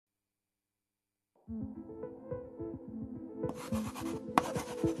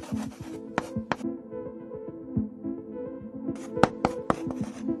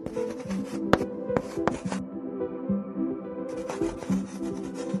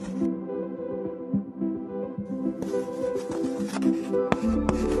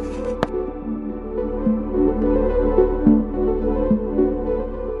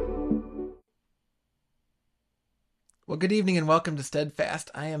Well, good evening and welcome to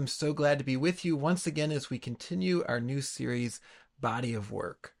Steadfast. I am so glad to be with you once again as we continue our new series, Body of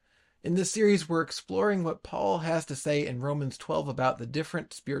Work. In this series, we're exploring what Paul has to say in Romans 12 about the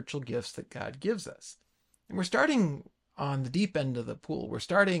different spiritual gifts that God gives us. And we're starting on the deep end of the pool. We're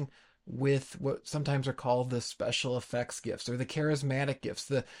starting with what sometimes are called the special effects gifts or the charismatic gifts,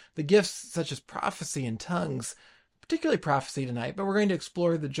 the gifts such as prophecy and tongues, particularly prophecy tonight, but we're going to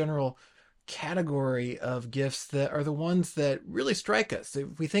explore the general category of gifts that are the ones that really strike us.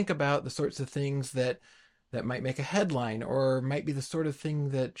 If we think about the sorts of things that might make a headline or might be the sort of thing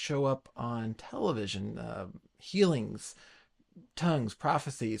that show up on television, healings, tongues,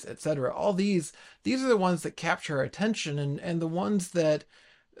 prophecies, etc. All these are the ones that capture our attention and the ones that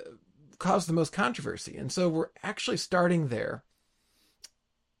cause the most controversy. And so we're actually starting there.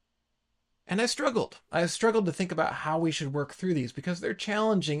 And I struggled to think about how we should work through these because they're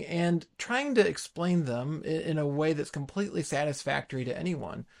challenging, and trying to explain them in a way that's completely satisfactory to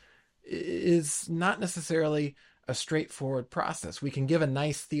anyone is not necessarily a straightforward process. We can give a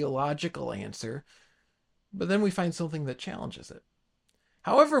nice theological answer, but then we find something that challenges it.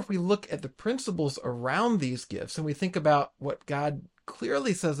 However, if we look at the principles around these gifts and we think about what God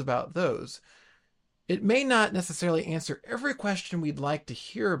clearly says about those, it may not necessarily answer every question we'd like to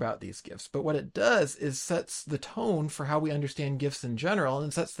hear about these gifts, but what it does is sets the tone for how we understand gifts in general,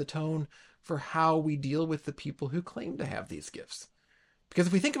 and sets the tone for how we deal with the people who claim to have these gifts. Because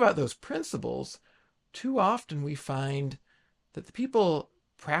if we think about those principles, too often we find that the people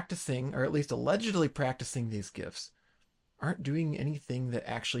practicing, or at least allegedly practicing these gifts, aren't doing anything that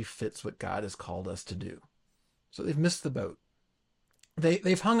actually fits what God has called us to do. So they've missed the boat.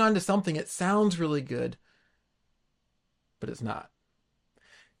 They've hung on to something. It sounds really good, but it's not.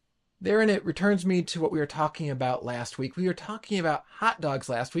 Therein it returns me to what we were talking about last week. We were talking about hot dogs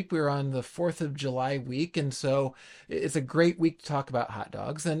last week. We were on the 4th of July week, and so it's a great week to talk about hot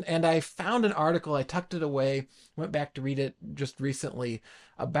dogs. And I found an article, I tucked it away, went back to read it just recently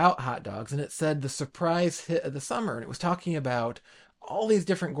about hot dogs, and it said the surprise hit of the summer. And it was talking about all these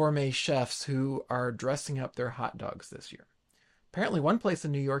different gourmet chefs who are dressing up their hot dogs this year. Apparently, one place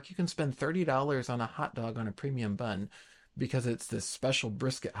in New York, you can spend $30 on a hot dog on a premium bun because it's this special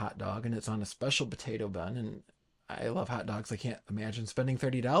brisket hot dog and it's on a special potato bun. And I love hot dogs. I can't imagine spending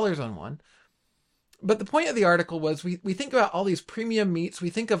 $30 on one. But the point of the article was we think about all these premium meats. We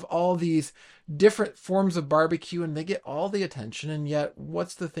think of all these different forms of barbecue and they get all the attention. And yet,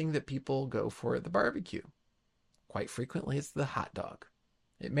 what's the thing that people go for at the barbecue? Quite frequently, it's the hot dog.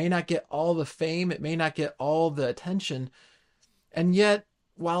 It may not get all the fame. It may not get all the attention. And yet,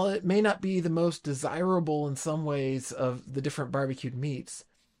 while it may not be the most desirable in some ways of the different barbecued meats,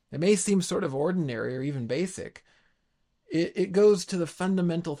 it may seem sort of ordinary or even basic. It goes to the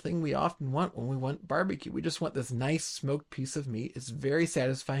fundamental thing we often want when we want barbecue. We just want this nice smoked piece of meat. It's very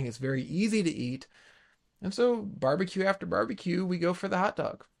satisfying. It's very easy to eat. And so barbecue after barbecue, we go for the hot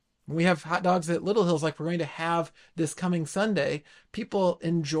dog. When we have hot dogs at Little Hills like we're going to have this coming Sunday, people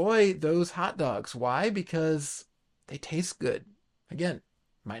enjoy those hot dogs. Why? Because they taste good. Again,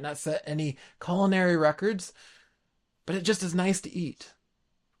 might not set any culinary records, but it just is nice to eat.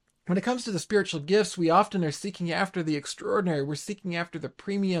 When it comes to the spiritual gifts, we often are seeking after the extraordinary. We're seeking after the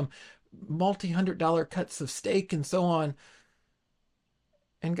premium, multi-$100 cuts of steak and so on.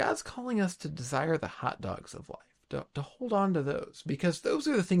 And God's calling us to desire the hot dogs of life, to hold on to those, because those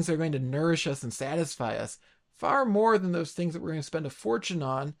are the things that are going to nourish us and satisfy us far more than those things that we're going to spend a fortune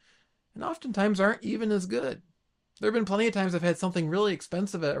on, and oftentimes aren't even as good. There have been plenty of times I've had something really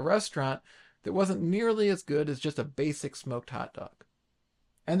expensive at a restaurant that wasn't nearly as good as just a basic smoked hot dog.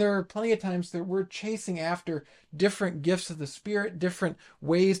 And there are plenty of times that we're chasing after different gifts of the Spirit, different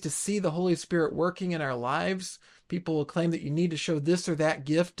ways to see the Holy Spirit working in our lives. People will claim that you need to show this or that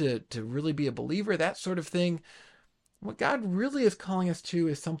gift to really be a believer, that sort of thing. What God really is calling us to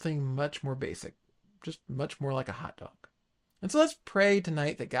is something much more basic, just much more like a hot dog. And so let's pray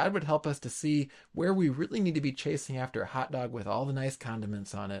tonight that God would help us to see where we really need to be chasing after a hot dog with all the nice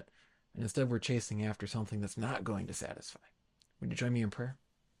condiments on it, and instead we're chasing after something that's not going to satisfy. Would you join me in prayer?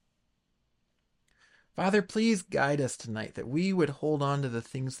 Father, please guide us tonight that we would hold on to the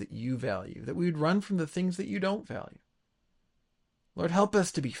things that you value, that we would run from the things that you don't value. Lord, help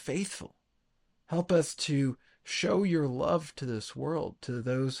us to be faithful. Help us to show your love to this world, to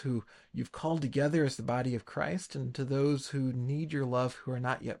those who you've called together as the body of Christ, and to those who need your love who are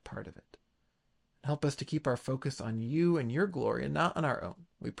not yet part of it. Help us to keep our focus on you and your glory and not on our own.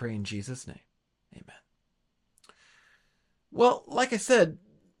 We pray in Jesus' name. Amen. Well, like I said,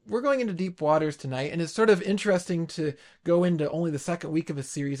 we're going into deep waters tonight, and it's sort of interesting to go into only the second week of a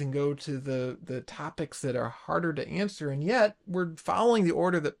series and go to the topics that are harder to answer, and yet we're following the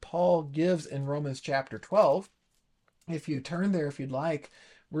order that Paul gives in Romans chapter 12. If you turn there, if you'd like,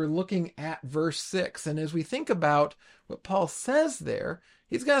 we're looking at verse 6, and as we think about what Paul says there,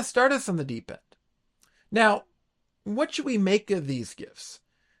 he's going to start us on the deep end. Now, what should we make of these gifts?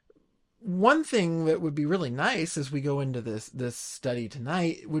 One thing that would be really nice as we go into this study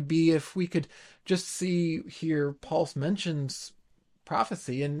tonight would be if we could just see here Paul mentions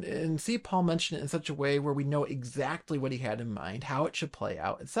prophecy and see Paul mention it in such a way where we know exactly what he had in mind, how it should play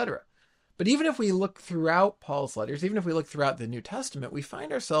out, etc. But even if we look throughout Paul's letters, even if we look throughout the New Testament, we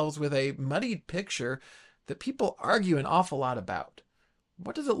find ourselves with a muddied picture that people argue an awful lot about.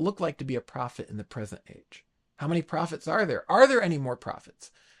 What does it look like to be a prophet in the present age? How many prophets are there? Are there any more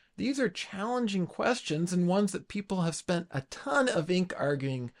prophets? These are challenging questions and ones that people have spent a ton of ink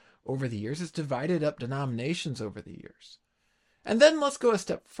arguing over the years. It's divided up denominations over the years. And then let's go a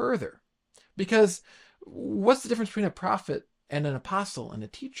step further, because what's the difference between a prophet and an apostle and a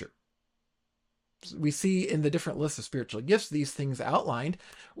teacher? We see in the different lists of spiritual gifts these things outlined.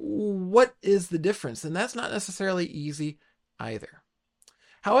 What is the difference? And that's not necessarily easy either.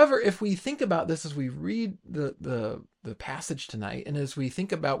 However, if we think about this as we read the passage tonight, and as we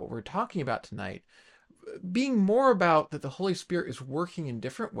think about what we're talking about tonight, being more about that the Holy Spirit is working in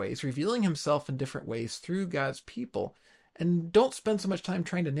different ways, revealing himself in different ways through God's people, and don't spend so much time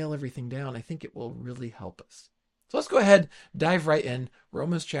trying to nail everything down, I think it will really help us. So let's go ahead, dive right in,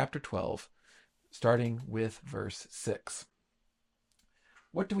 Romans chapter 12, starting with verse 6.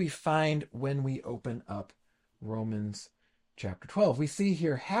 What do we find when we open up Romans chapter 12? We see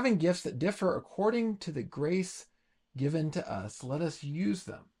here, having gifts that differ according to the grace given to us, let us use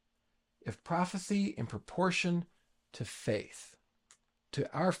them. If prophecy, in proportion to faith,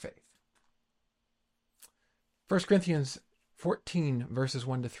 to our faith. 1 Corinthians 14, verses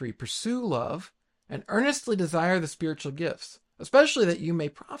 1-3. Pursue love and earnestly desire the spiritual gifts, especially that you may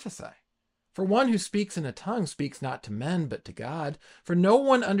prophesy. For one who speaks in a tongue speaks not to men, but to God. For no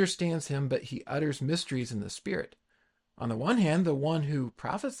one understands him, but he utters mysteries in the Spirit. On the one hand, the one who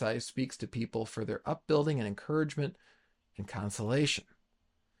prophesies speaks to people for their upbuilding and encouragement and consolation.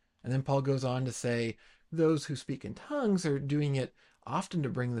 And then Paul goes on to say, those who speak in tongues are doing it often to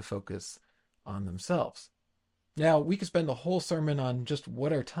bring the focus on themselves. Now, we could spend a whole sermon on just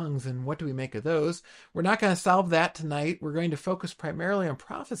what are tongues and what do we make of those. We're not going to solve that tonight. We're going to focus primarily on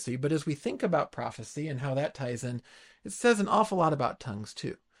prophecy. But as we think about prophecy and how that ties in, it says an awful lot about tongues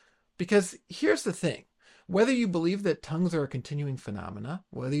too. Because here's the thing. Whether you believe that tongues are a continuing phenomena,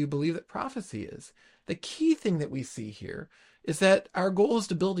 whether you believe that prophecy is, the key thing that we see here is that our goal is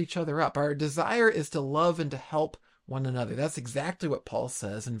to build each other up. Our desire is to love and to help one another. That's exactly what Paul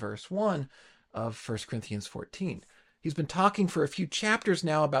says in verse 1 of 1 Corinthians 14. He's been talking for a few chapters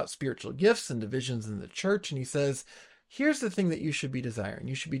now about spiritual gifts and divisions in the church, and he says, here's the thing that you should be desiring.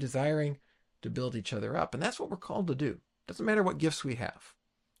 You should be desiring to build each other up, and that's what we're called to do. Doesn't matter what gifts we have.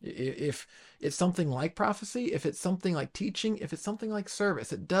 If it's something like prophecy, if it's something like teaching, if it's something like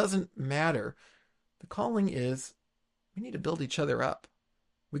service, it doesn't matter. The calling is we need to build each other up.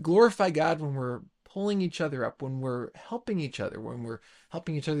 We glorify God when we're pulling each other up, when we're helping each other, when we're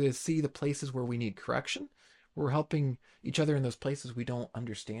helping each other to see the places where we need correction. We're helping each other in those places we don't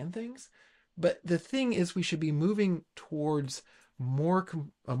understand things. But the thing is, we should be moving towards a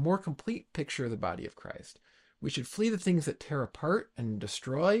more complete picture of the body of Christ. We should flee the things that tear apart and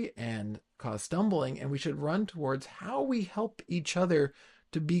destroy and cause stumbling, and we should run towards how we help each other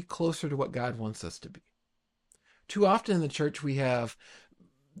to be closer to what God wants us to be. Too often in the church, we have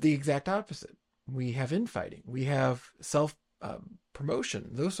the exact opposite. We have infighting. We have self-promotion,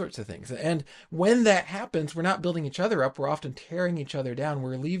 those sorts of things. And when that happens, we're not building each other up. We're often tearing each other down.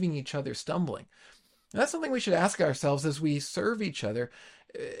 We're leaving each other stumbling. And that's something we should ask ourselves as we serve each other.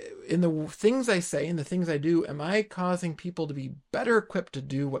 In the things I say and the things I do, am I causing people to be better equipped to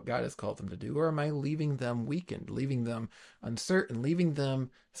do what God has called them to do? Or am I leaving them weakened, leaving them uncertain, leaving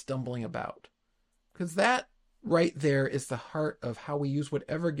them stumbling about? Because that right there is the heart of how we use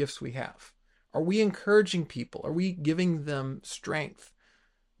whatever gifts we have. Are we encouraging people? Are we giving them strength?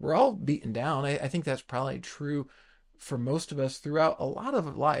 We're all beaten down. I think that's probably true for most of us throughout a lot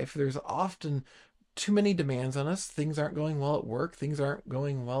of life. There's often too many demands on us. Things aren't going well at work. Things aren't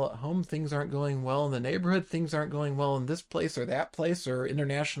going well at home. Things aren't going well in the neighborhood. Things aren't going well in this place or that place, or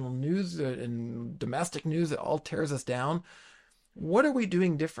international news and domestic news that all tears us down. What are we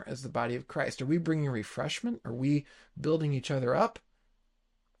doing different as the body of Christ? Are we bringing refreshment? Are we building each other up?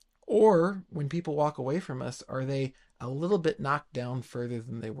 Or when people walk away from us, are they a little bit knocked down further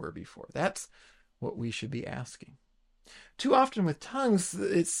than they were before? That's what we should be asking. Too often with tongues,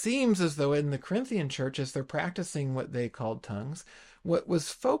 it seems as though in the Corinthian church, as they're practicing what they called tongues, what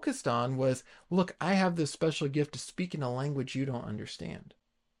was focused on was, look, I have this special gift to speak in a language you don't understand.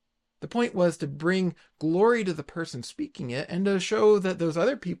 The point was to bring glory to the person speaking it and to show that those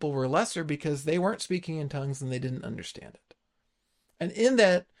other people were lesser because they weren't speaking in tongues and they didn't understand it. And in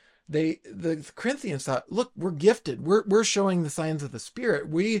that, the Corinthians thought, look, we're gifted. We're showing the signs of the Spirit.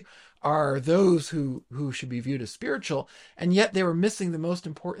 We are those who should be viewed as spiritual. And yet they were missing the most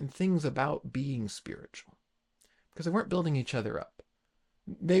important things about being spiritual because they weren't building each other up.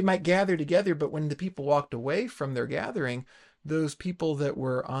 They might gather together, but when the people walked away from their gathering, those people that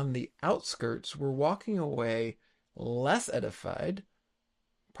were on the outskirts were walking away less edified,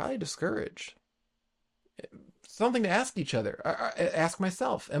 probably discouraged. Something to ask each other, ask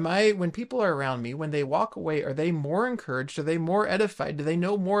myself. When people are around me, when they walk away, are they more encouraged? Are they more edified? Do they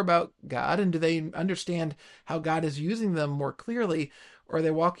know more about God? And do they understand how God is using them more clearly? Or are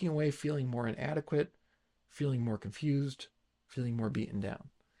they walking away feeling more inadequate, feeling more confused, feeling more beaten down?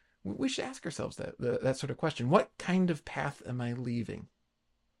 We should ask ourselves that sort of question. What kind of path am I leaving?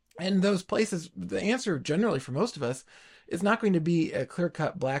 And those places, the answer generally for most of us is not going to be a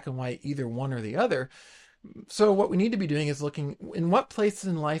clear-cut black and white, either one or the other. So what we need to be doing is looking, in what places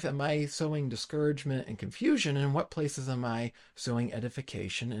in life am I sowing discouragement and confusion, and in what places am I sowing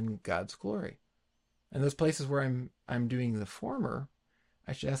edification and God's glory? And those places where I'm doing the former,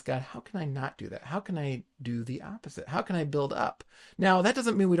 I should ask God, how can I not do that? How can I do the opposite? How can I build up? Now, that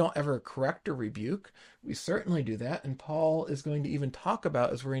doesn't mean we don't ever correct or rebuke. We certainly do that. And Paul is going to even talk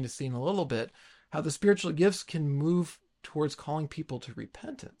about, as we're going to see in a little bit, how the spiritual gifts can move towards calling people to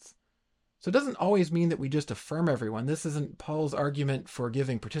repentance. So it doesn't always mean that we just affirm everyone. This isn't Paul's argument for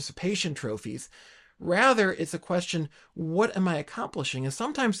giving participation trophies. Rather, it's a question, what am I accomplishing? And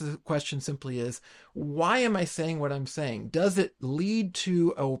sometimes the question simply is, why am I saying what I'm saying? Does it lead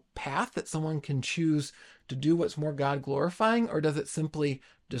to a path that someone can choose to do what's more God glorifying, or does it simply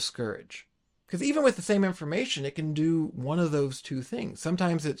discourage? Because even with the same information, it can do one of those two things.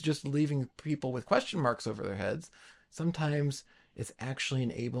 Sometimes it's just leaving people with question marks over their heads. Sometimes it's actually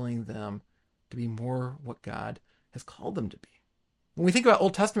enabling them to be more what God has called them to be. When we think about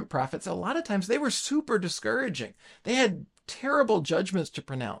Old Testament prophets, a lot of times they were super discouraging. They had terrible judgments to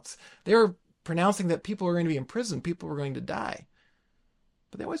pronounce. They were pronouncing that people were going to be imprisoned, people were going to die.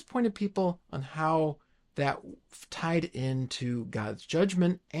 But they always pointed people on how that tied into God's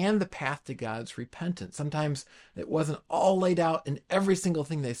judgment and the path to God's repentance. Sometimes it wasn't all laid out in every single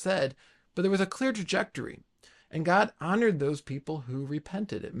thing they said, but there was a clear trajectory. And God honored those people who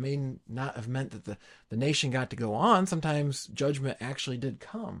repented. It may not have meant that the nation got to go on. Sometimes judgment actually did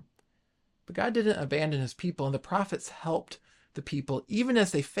come. But God didn't abandon his people, and the prophets helped the people, even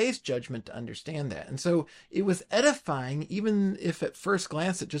as they faced judgment, to understand that. And so it was edifying, even if at first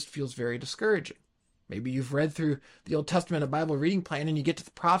glance it just feels very discouraging. Maybe you've read through the Old Testament, a Bible reading plan, and you get to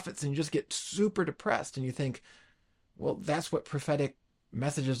the prophets and you just get super depressed. And you think, well, that's what prophetic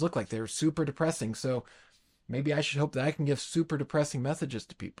messages look like. They're super depressing. So maybe I should hope that I can give super depressing messages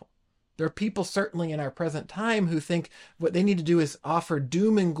to people. There are people certainly in our present time who think what they need to do is offer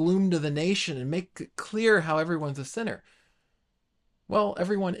doom and gloom to the nation and make it clear how everyone's a sinner. Well,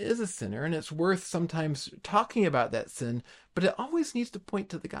 everyone is a sinner, and it's worth sometimes talking about that sin, but it always needs to point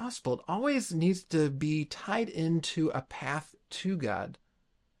to the gospel. It always needs to be tied into a path to God.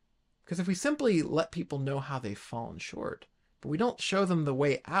 Because if we simply let people know how they've fallen short, but we don't show them the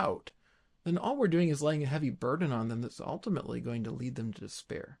way out, then all we're doing is laying a heavy burden on them that's ultimately going to lead them to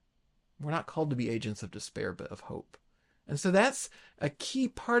despair. We're not called to be agents of despair, but of hope. And so that's a key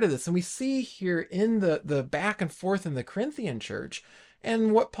part of this. And we see here in the back and forth in the Corinthian church,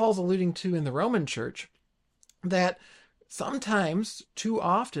 and what Paul's alluding to in the Roman church, that sometimes, too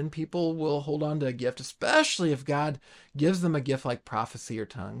often, people will hold on to a gift, especially if God gives them a gift like prophecy or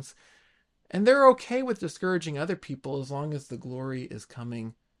tongues. And they're okay with discouraging other people as long as the glory is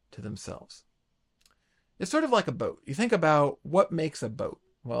coming to themselves. It's sort of like a boat. You think about what makes a boat.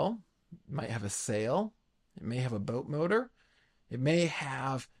 Well, it might have a sail. It may have a boat motor. It may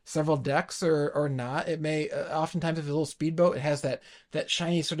have several decks or not. It may, oftentimes if it's a little speedboat, it has that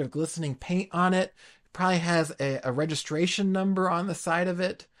shiny sort of glistening paint on it. It probably has a registration number on the side of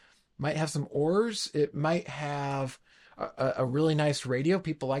it. might have some oars. It might have a really nice radio.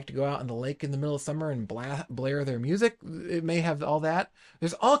 People like to go out on the lake in the middle of summer and blare their music. It may have all that.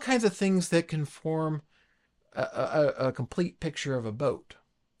 There's all kinds of things that can form a complete picture of a boat.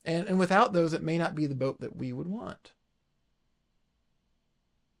 And without those, it may not be the boat that we would want.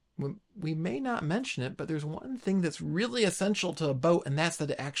 We may not mention it, but there's one thing that's really essential to a boat, and that's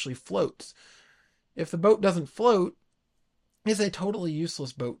that it actually floats. If the boat doesn't float, it's a totally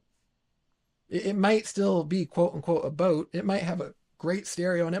useless boat. It might still be, quote unquote, a boat. It might have a great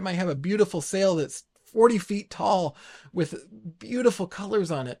stereo, and it might have a beautiful sail that's 40 feet tall with beautiful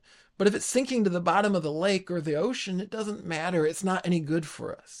colors on it. But if it's sinking to the bottom of the lake or the ocean, it doesn't matter. It's not any good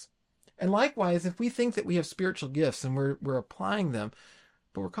for us. And likewise, if we think that we have spiritual gifts and we're applying them,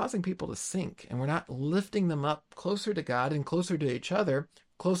 but we're causing people to sink, and we're not lifting them up closer to God and closer to each other,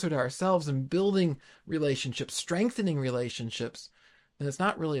 closer to ourselves, and building relationships, strengthening relationships, then it's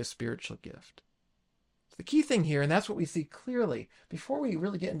not really a spiritual gift. So the key thing here, and that's what we see clearly, before we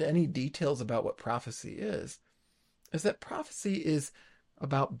really get into any details about what prophecy is that prophecy is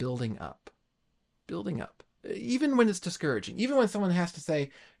about building up. Building up. Even when it's discouraging, even when someone has to say,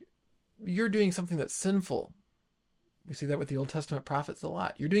 you're doing something that's sinful. We see that with the Old Testament prophets a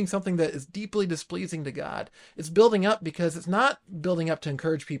lot. You're doing something that is deeply displeasing to God. It's building up because it's not building up to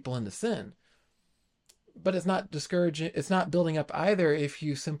encourage people into sin. But it's not discouraging. It's not building up either if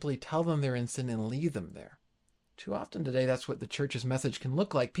you simply tell them they're in sin and leave them there. Too often today, that's what the church's message can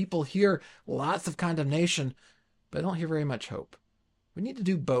look like. People hear lots of condemnation, but don't hear very much hope. We need to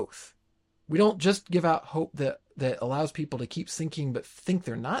do both. We don't just give out hope that allows people to keep sinking but think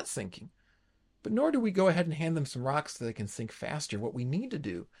they're not sinking. But nor do we go ahead and hand them some rocks so they can sink faster. What we need to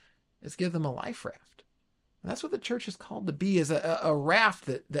do is give them a life raft. And that's what the church is called to be, is a raft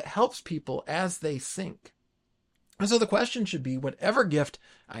that helps people as they sink. And so the question should be, whatever gift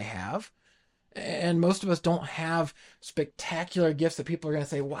I have, and most of us don't have spectacular gifts that people are going to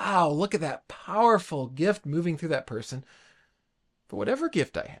say, wow, look at that powerful gift moving through that person. But whatever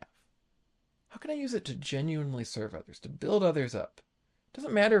gift I have, how can I use it to genuinely serve others, to build others up? It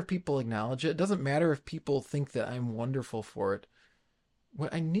doesn't matter if people acknowledge it. It doesn't matter if people think that I'm wonderful for it.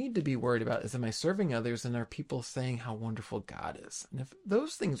 What I need to be worried about is, am I serving others, and are people saying how wonderful God is? And if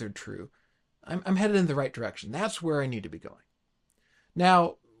those things are true, I'm headed in the right direction. That's where I need to be going.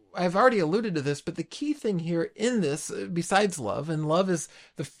 Now, I've already alluded to this, but the key thing here in this, besides love, and love is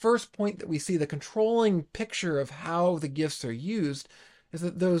the first point that we see, the controlling picture of how the gifts are used, is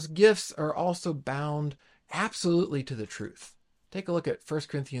that those gifts are also bound absolutely to the truth. Take a look at 1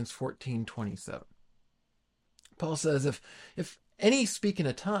 Corinthians 14:27. Paul says, if any speak in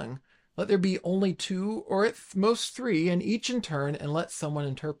a tongue, let there be only two or at most three, and each in turn, and let someone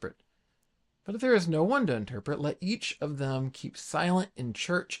interpret. But if there is no one to interpret, let each of them keep silent in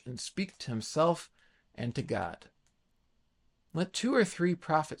church and speak to himself and to God. Let 2 or 3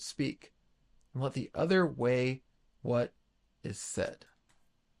 prophets speak, and let the other weigh what is said.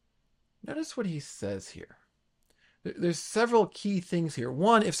 Notice what he says here. There's several key things here.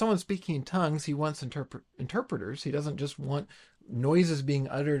 One, if someone's speaking in tongues, he wants interpreters. He doesn't just want noises being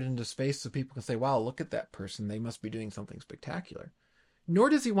uttered into space so people can say, wow, look at that person. They must be doing something spectacular.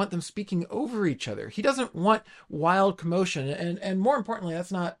 Nor does he want them speaking over each other. He doesn't want wild commotion. And more importantly,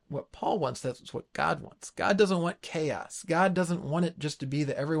 that's not what Paul wants. That's what God wants. God doesn't want chaos. God doesn't want it just to be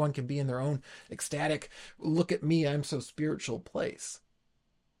that everyone can be in their own ecstatic, look at me, I'm so spiritual place.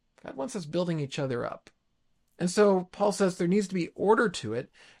 God wants us building each other up. And so Paul says there needs to be order to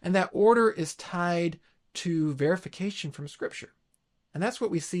it, and that order is tied to verification from Scripture. And that's what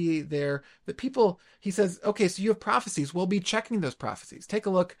we see there, that people, he says, okay, so you have prophecies. We'll be checking those prophecies. Take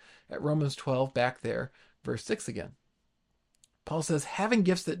a look at Romans 12 back there, verse 6 again. Paul says, having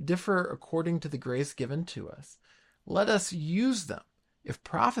gifts that differ according to the grace given to us, let us use them, if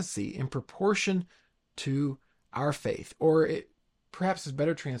prophecy, in proportion to our faith, or it perhaps is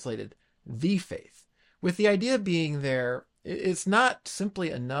better translated, the faith. With the idea being there, it's not simply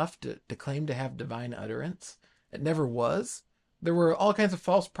enough to claim to have divine utterance. It never was. There were all kinds of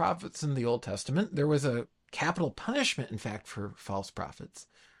false prophets in the Old Testament. There was a capital punishment, in fact, for false prophets.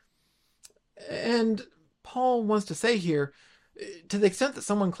 And Paul wants to say here, to the extent that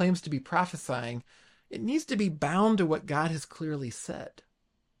someone claims to be prophesying, it needs to be bound to what God has clearly said.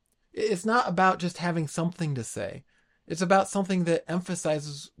 It's not about just having something to say. It's about something that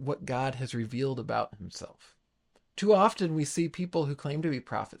emphasizes what God has revealed about himself. Too often we see people who claim to be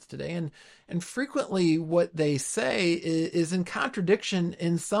prophets today, and frequently what they say is in contradiction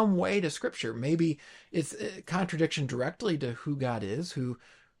in some way to Scripture. Maybe it's a contradiction directly to who God is, who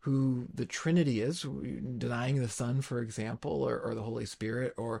who the Trinity is, denying the Son, for example, or the Holy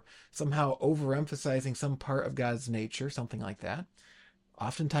Spirit, or somehow overemphasizing some part of God's nature, something like that.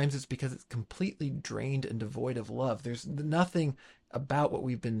 Oftentimes it's because it's completely drained and devoid of love. There's nothing about what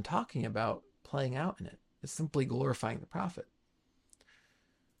we've been talking about playing out in it. It's simply glorifying the prophet.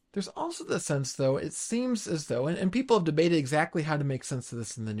 There's also the sense, though, it seems as though, and people have debated exactly how to make sense of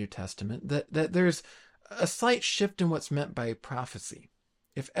this in the New Testament, that there's a slight shift in what's meant by prophecy.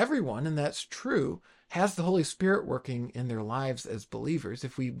 If everyone, and that's true, has the Holy Spirit working in their lives as believers,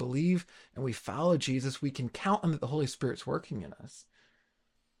 if we believe and we follow Jesus, we can count on that the Holy Spirit's working in us.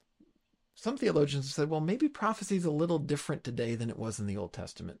 Some theologians have said, well, maybe prophecy is a little different today than it was in the Old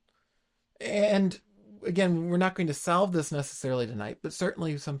Testament. And again, we're not going to solve this necessarily tonight, but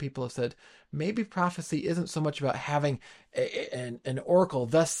certainly some people have said maybe prophecy isn't so much about having an oracle,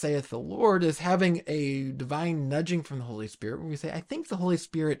 thus saith the Lord, as having a divine nudging from the Holy Spirit, where we say, I think the Holy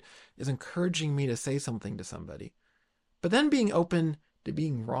Spirit is encouraging me to say something to somebody, but then being open to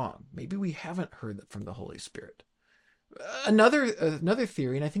being wrong. Maybe we haven't heard that from the Holy Spirit. Another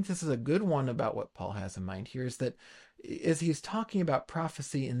theory, and I think this is a good one about what Paul has in mind here, is that as he's talking about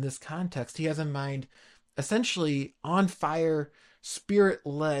prophecy in this context, he has in mind essentially on fire,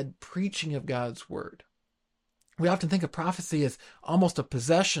 spirit-led preaching of God's word. We often think of prophecy as almost a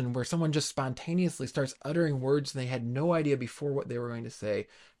possession where someone just spontaneously starts uttering words and they had no idea before what they were going to say.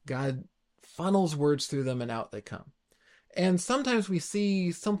 God funnels words through them and out they come. And sometimes we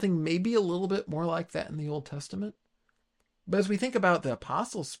see something maybe a little bit more like that in the Old Testament. But as we think about the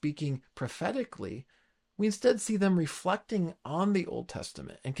apostles speaking prophetically, we instead see them reflecting on the Old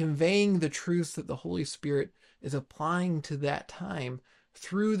Testament and conveying the truths that the Holy Spirit is applying to that time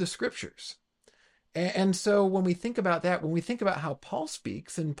through the scriptures. And so when we think about that, when we think about how Paul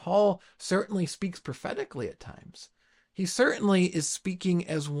speaks, and Paul certainly speaks prophetically at times, he certainly is speaking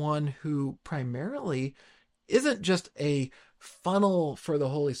as one who primarily isn't just a funnel for the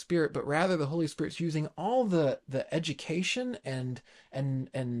Holy Spirit, but rather the Holy Spirit's using all the education and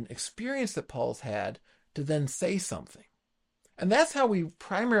experience that Paul's had to then say something. And that's how we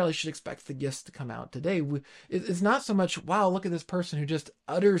primarily should expect the gifts to come out today. It's not so much, wow, look at this person who just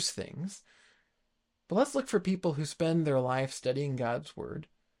utters things, but let's look for people who spend their life studying God's word,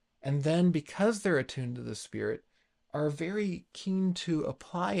 and then because they're attuned to the Spirit, are very keen to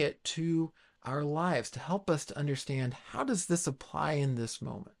apply it to our lives, to help us to understand, how does this apply in this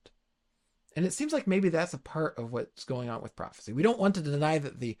moment? And it seems like maybe that's a part of what's going on with prophecy. We don't want to deny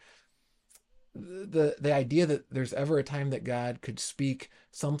that the idea that there's ever a time that God could speak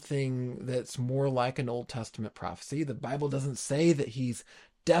something that's more like an Old Testament prophecy. The Bible doesn't say that he's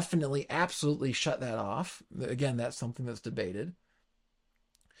definitely, absolutely shut that off. Again, that's something that's debated.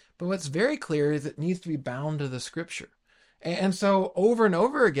 But what's very clear is it needs to be bound to the scripture. And so over and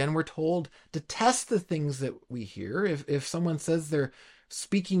over again, we're told to test the things that we hear. If someone says they're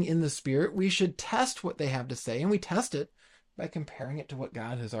speaking in the Spirit, we should test what they have to say. And we test it by comparing it to what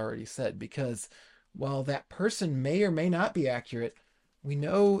God has already said. Because while that person may or may not be accurate, we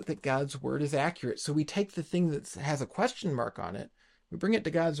know that God's word is accurate. So we take the thing that has a question mark on it, we bring it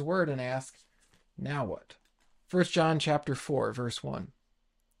to God's word and ask, now what? 1 John chapter 4, verse 1.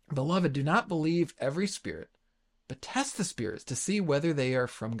 Beloved, do not believe every spirit, but test the spirits to see whether they are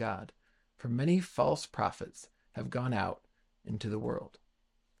from God. For many false prophets have gone out into the world.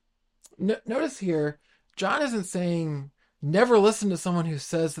 Notice here, John isn't saying, never listen to someone who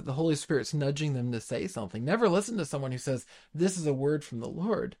says that the Holy Spirit's nudging them to say something. Never listen to someone who says, this is a word from the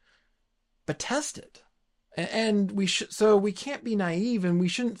Lord. But test it. And so we can't be naive, and we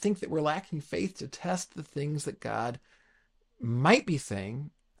shouldn't think that we're lacking faith to test the things that God might be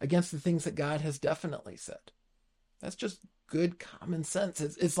saying against the things that God has definitely said. That's just good common sense.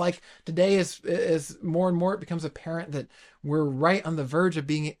 It's like today, as more and more it becomes apparent that we're right on the verge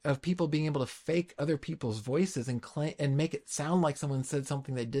of people being able to fake other people's voices and claim and make it sound like someone said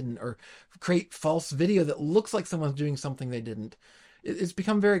something they didn't, or create false video that looks like someone's doing something they didn't. It's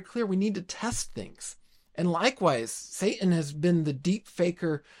become very clear we need to test things. And likewise, Satan has been the deep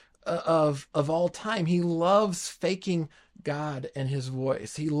faker of all time. He loves faking God and his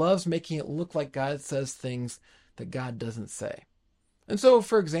voice. He loves making it look like God says things that God doesn't say. And so,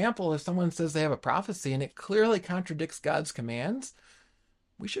 for example, if someone says they have a prophecy and it clearly contradicts God's commands,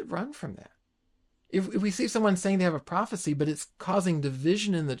 we should run from that. If we see someone saying they have a prophecy, but it's causing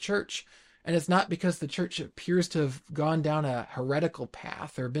division in the church, and it's not because the church appears to have gone down a heretical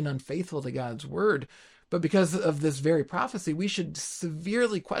path or been unfaithful to God's word, but because of this very prophecy, we should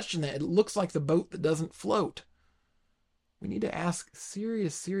severely question that. It looks like the boat that doesn't float. We need to ask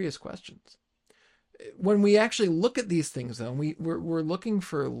serious, serious questions. When we actually look at these things, though, we're looking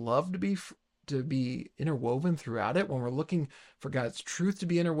for love to be interwoven throughout it. When we're looking for God's truth to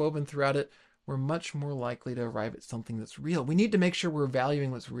be interwoven throughout it, we're much more likely to arrive at something that's real. We need to make sure we're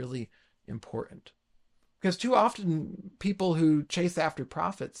valuing what's really important. Because too often people who chase after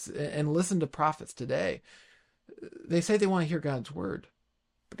prophets and listen to prophets today, they say they want to hear God's word.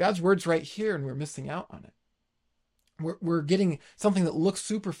 But God's word's right here and we're missing out on it. We're getting something that looks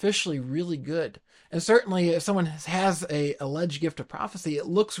superficially really good. And certainly if someone has a alleged gift of prophecy, it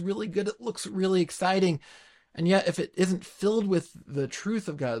looks really good. It looks really exciting. And yet if it isn't filled with the truth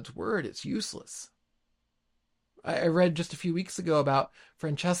of God's word, it's useless. I read just a few weeks ago about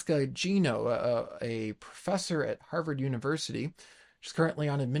Francesca Gino, a professor at Harvard University. She's currently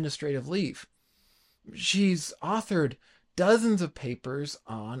on administrative leave. She's authored dozens of papers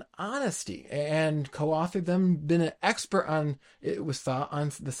on honesty and co-authored them, been an expert on, it was thought,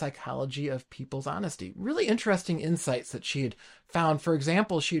 on the psychology of people's honesty. Really interesting insights that she had found. For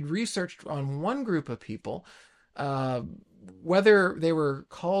example, she had researched on one group of people, whether they were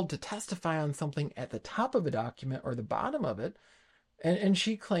called to testify on something at the top of a document or the bottom of it. And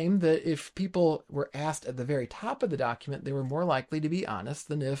she claimed that if people were asked at the very top of the document, they were more likely to be honest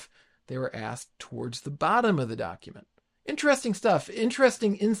than if they were asked towards the bottom of the document. Interesting stuff,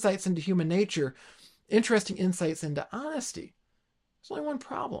 interesting insights into human nature, interesting insights into honesty. There's only one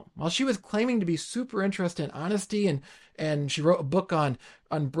problem. While she was claiming to be super interested in honesty and she wrote a book on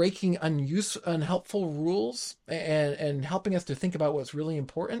breaking unhelpful rules and helping us to think about what's really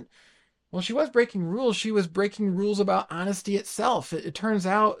important, well, she was breaking rules. She was breaking rules about honesty itself. It turns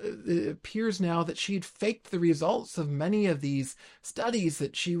out, it appears now that she had faked the results of many of these studies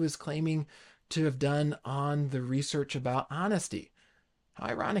that she was claiming to have done on the research about honesty. How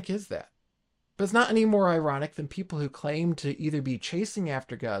ironic is that? But it's not any more ironic than people who claim to either be chasing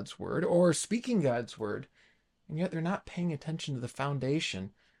after God's word or speaking God's word, and yet they're not paying attention to the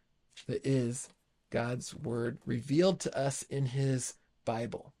foundation that is God's word revealed to us in his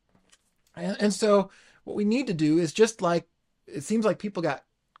Bible. And so what we need to do is, just like it seems like people got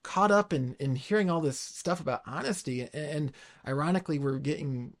caught up in hearing all this stuff about honesty, and ironically we're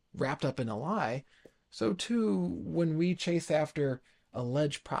getting wrapped up in a lie, so too when we chase after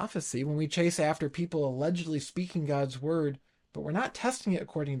alleged prophecy, when we chase after people allegedly speaking God's word, but we're not testing it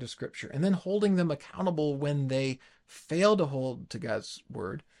according to Scripture, and then holding them accountable when they fail to hold to God's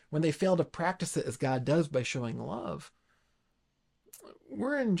word, when they fail to practice it as God does by showing love,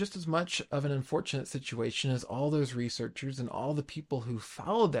 we're in just as much of an unfortunate situation as all those researchers and all the people who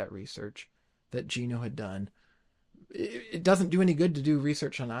followed that research that Gino had done. It doesn't do any good to do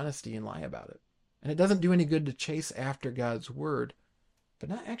research on honesty and lie about it. And it doesn't do any good to chase after God's word, but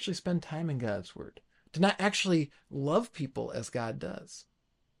not actually spend time in God's word, to not actually love people as God does.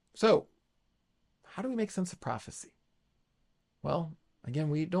 So, how do we make sense of prophecy? Well, again,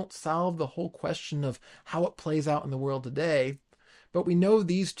 we don't solve the whole question of how it plays out in the world today, but we know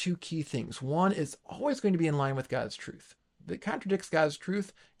these two key things. One is always going to be in line with God's truth. If it contradicts God's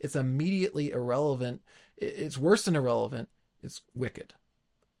truth, it's immediately irrelevant. It's worse than irrelevant. It's wicked.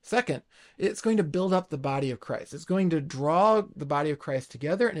 Second, it's going to build up the body of Christ. It's going to draw the body of Christ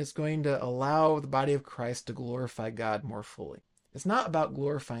together, and it's going to allow the body of Christ to glorify God more fully. It's not about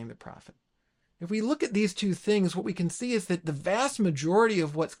glorifying the prophet. If we look at these two things, what we can see is that the vast majority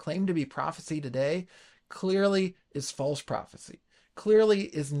of what's claimed to be prophecy today clearly is false prophecy. Clearly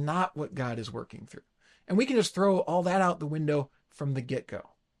is not what God is working through. And we can just throw all that out the window from the get-go.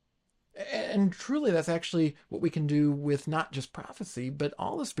 And truly, that's actually what we can do with not just prophecy, but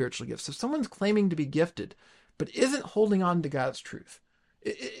all the spiritual gifts. If someone's claiming to be gifted, but isn't holding on to God's truth,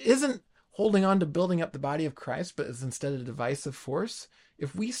 isn't holding on to building up the body of Christ, but is instead a divisive force,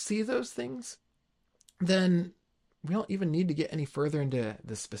 if we see those things, then we don't even need to get any further into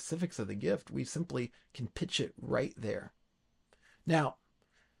the specifics of the gift. We simply can pitch it right there. Now,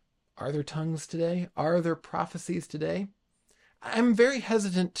 are there tongues today? Are there prophecies today? I'm very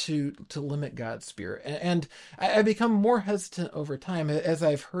hesitant to limit God's Spirit. And I become more hesitant over time as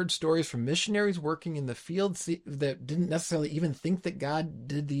I've heard stories from missionaries working in the field that didn't necessarily even think that God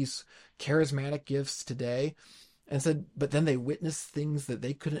did these charismatic gifts today, and said, but then they witnessed things that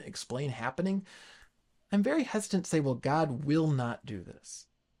they couldn't explain happening. I'm very hesitant to say, well, God will not do this.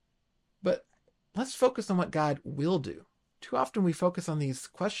 But let's focus on what God will do. Too often we focus on these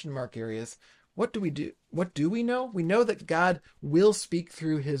question mark areas. What do we do? What do we know? We know that God will speak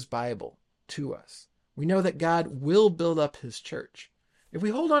through his Bible to us. We know that God will build up his church. If we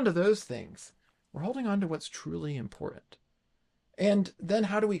hold on to those things, we're holding on to what's truly important. And then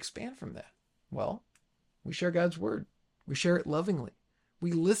how do we expand from that? Well, we share God's word. We share it lovingly.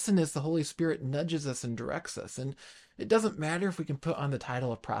 We listen as the Holy Spirit nudges us and directs us. And it doesn't matter if we can put on the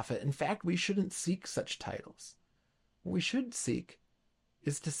title of prophet. In fact, we shouldn't seek such titles. What we should seek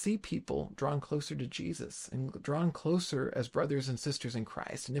is to see people drawn closer to Jesus and drawn closer as brothers and sisters in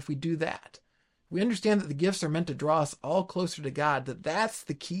Christ. And if we do that, we understand that the gifts are meant to draw us all closer to God, that's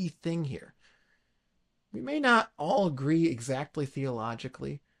the key thing here. We may not all agree exactly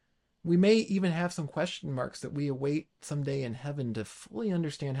theologically. We may even have some question marks that we await someday in heaven to fully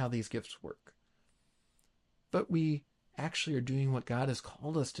understand how these gifts work. But we actually are doing what God has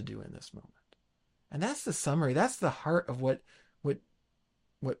called us to do in this moment. And that's the summary. That's the heart of what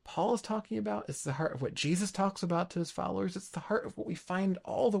Paul is talking about. It's the heart of what Jesus talks about to his followers. It's the heart of what we find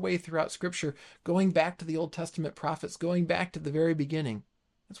all the way throughout Scripture, going back to the Old Testament prophets, going back to the very beginning.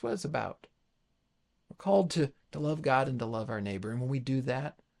 That's what it's about. We're called to love God and to love our neighbor. And when we do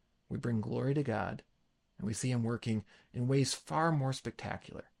that, we bring glory to God, and we see him working in ways far more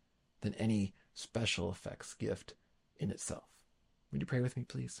spectacular than any special effects gift in itself. Would you pray with me,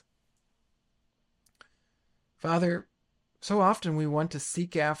 please? Father, so often we want to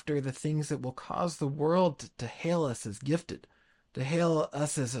seek after the things that will cause the world to hail us as gifted, to hail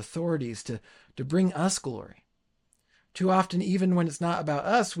us as authorities, to bring us glory. Too often, even when it's not about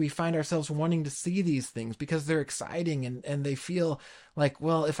us, we find ourselves wanting to see these things because they're exciting and they feel like,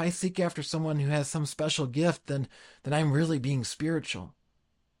 well, if I seek after someone who has some special gift, then I'm really being spiritual.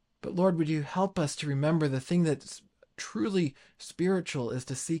 But Lord, would you help us to remember the thing that's truly spiritual is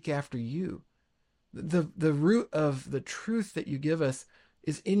to seek after you. The root of the truth that you give us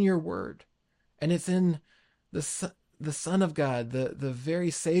is in your word, and it's in the Son of God, the very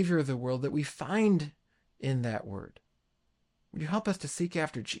Savior of the world that we find in that word. Would you help us to seek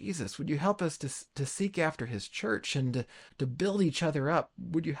after Jesus? Would you help us to seek after his church and to build each other up?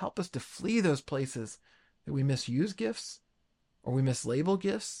 Would you help us to flee those places that we misuse gifts, or we mislabel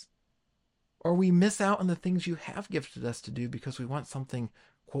gifts, or we miss out on the things you have gifted us to do because we want something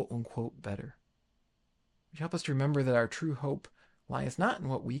quote unquote better? Would you help us to remember that our true hope lies not in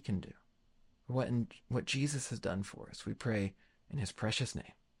what we can do, but in what Jesus has done for us? We pray in his precious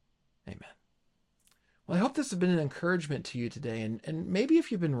name. Amen. Well, I hope this has been an encouragement to you today. And maybe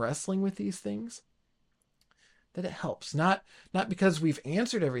if you've been wrestling with these things, that it helps. Not because we've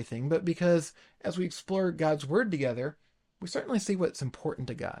answered everything, but because as we explore God's word together, we certainly see what's important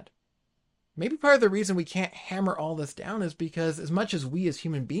to God. Maybe part of the reason we can't hammer all this down is because as much as we as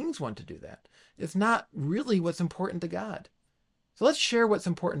human beings want to do that, it's not really what's important to God. So let's share what's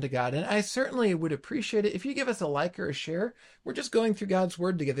important to God. And I certainly would appreciate it if you give us a like or a share. We're just going through God's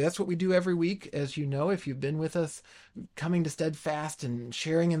word together. That's what we do every week. As you know, if you've been with us, coming to Steadfast and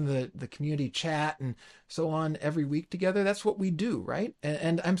sharing in the community chat and so on every week together, that's what we do, right?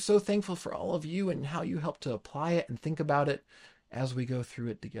 And I'm so thankful for all of you and how you help to apply it and think about it as we go through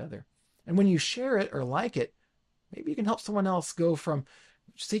it together. And when you share it or like it, maybe you can help someone else go from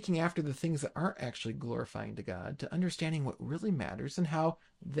seeking after the things that aren't actually glorifying to God to understanding what really matters and how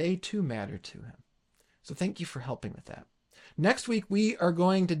they too matter to him. So thank you for helping with that. Next week, we are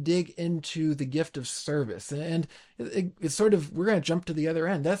going to dig into the gift of service. And it's sort of, we're going to jump to the other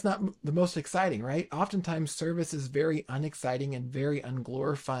end. That's not the most exciting, right? Oftentimes, service is very unexciting and very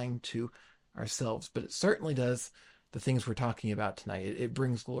unglorifying to ourselves, but it certainly does the things we're talking about tonight. It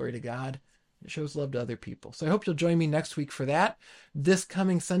brings glory to God. It shows love to other people. So I hope you'll join me next week for that. This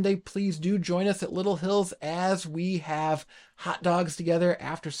coming Sunday, please do join us at Little Hills as we have hot dogs together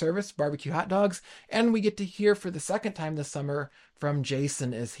after service, barbecue hot dogs. And we get to hear for the second time this summer from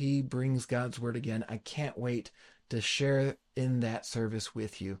Jason as he brings God's word again. I can't wait to share in that service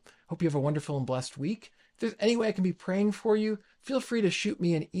with you. Hope you have a wonderful and blessed week. If there's any way I can be praying for you, feel free to shoot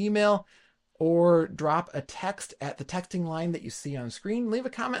me an email or drop a text at the texting line that you see on screen. Leave a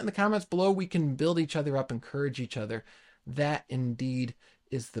comment in the comments below. We can build each other up, encourage each other. That indeed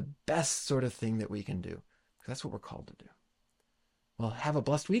is the best sort of thing that we can do. That's what we're called to do. Well, have a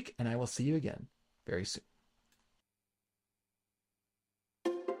blessed week, and I will see you again very soon.